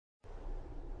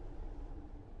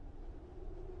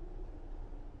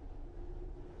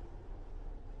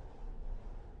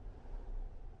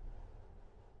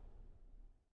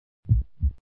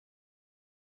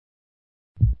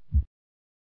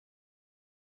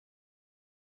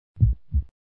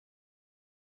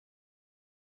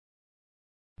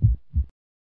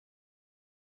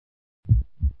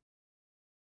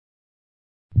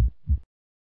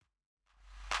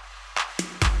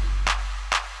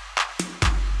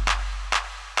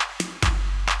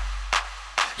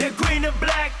The green and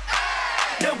black,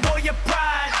 the warrior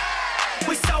pride.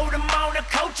 We sold them on the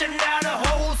coach and now the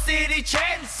whole city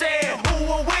chanting, saying,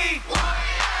 who are we?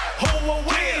 Who are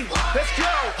we? Let's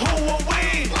go. Who are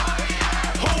we?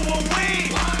 Who are we?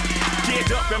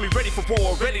 Geared up and we ready for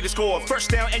war, ready to score.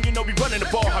 First down and you know we running the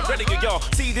ball. I'm ready to y'all.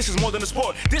 See, this is more than a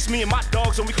sport. This me and my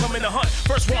dogs and we come in to hunt.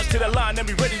 First ones to the line and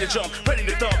we ready to jump, ready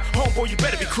to thump. Homeboy, you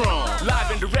better be crumb. Live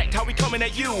and direct, how we coming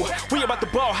at you. We about the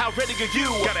ball, how ready are you?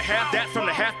 Gotta have that from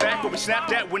the halfback, but we snap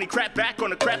that when he crap back on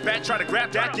the crap back. Try to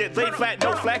grab that, get laid flat,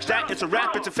 no flash that. It's a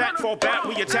rap, it's a fact, fall back.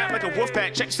 We attack like a wolf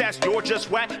pack. Check stats, you're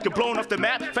just whack. You're blown off the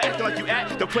map for acting like you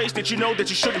at the place that you know that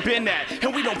you shouldn't been at.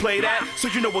 And we don't play that, so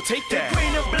you know we'll take that.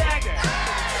 Green and black,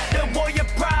 the warrior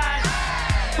pride.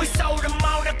 We sold them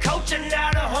on the coach and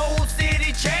now the whole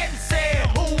city chanting, saying,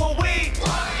 who are we?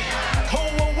 Who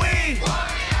are we?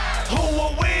 Who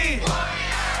are we?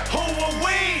 Who are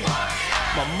we?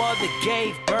 My mother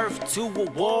gave birth to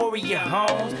a warrior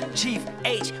home. Chief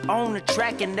H on the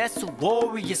track and that's a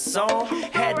warrior song.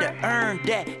 Had to earn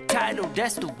that title,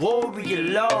 that's the warrior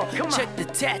law. Check the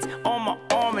tats on my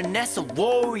arm and that's a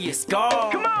warrior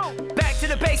scar. Come on! Back to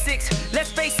the basics,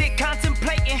 let's face it,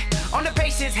 contemplating on the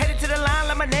patience, headed to the line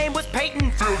like my name was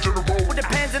Peyton. Field in the road With the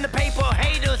pens and the paper,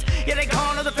 haters, yeah they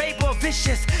call on the paper.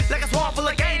 Vicious, like a swamp full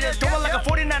of gators. Throwing like a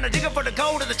 49er, digging for the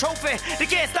gold of the trophy. They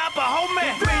can't stop a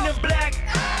homie. Green and black,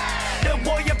 the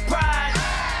warrior pride.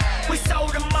 We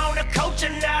sold them on the coach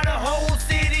and now the whole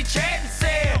city chanting,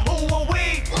 saying, who are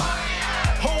we?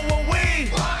 Who are we?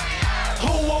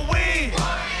 Who are we?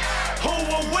 Who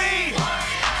are we?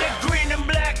 The green and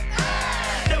black,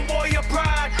 the warrior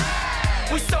pride.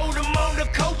 We sold them on the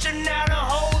coach and now the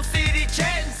whole city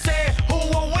chanting, saying, who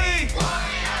are we?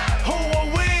 Who are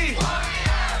we?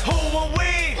 Who are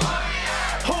we?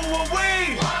 Who are we?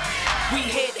 We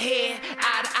head here,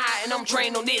 eye to eye, and I'm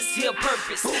trained on this here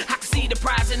purpose. I can see the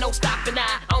prize and no stopping.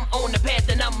 I'm on the path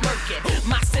and I'm murky.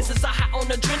 My senses are high on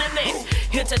adrenaline,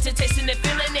 into tasting and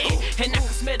feeling it. And I can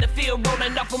smell the field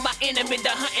rolling up on my enemy. The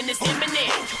hunting is imminent.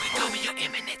 You can call me your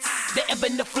eminence. The ebb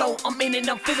and the flow, I'm in and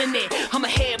I'm feeling it. I'm a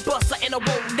head buster and I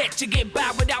won't let you get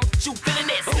by without you feeling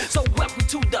this. So welcome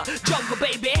to the jungle,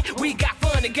 baby. We got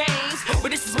fun and games,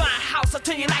 but this is my house. I'll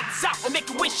turn your lights out and make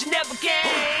a wish you never came.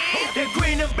 The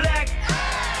green and black,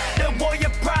 the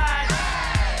warrior pride.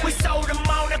 We sold them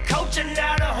on the coach and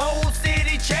now the whole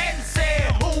city chanting,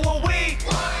 saying, who are we?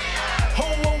 Who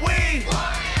are we?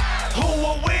 Who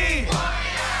are we?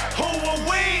 Who are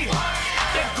we?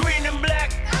 The green and black,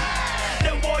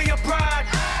 the warrior pride.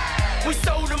 We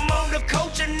sold them on the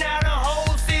coach and now the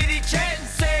whole city chanting,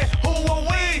 saying, who are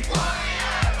we?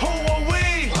 Who are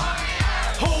we?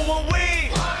 Who are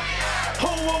we? Who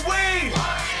are we?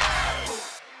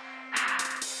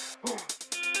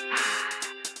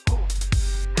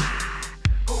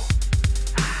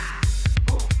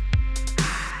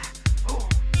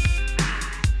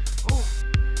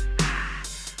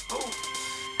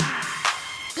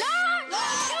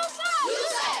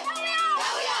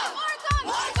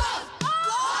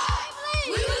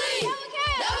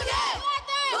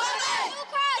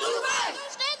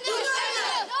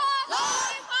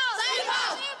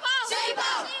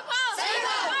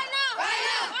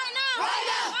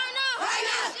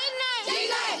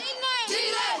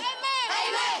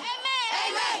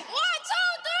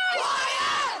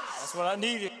 That's what I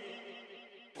needed.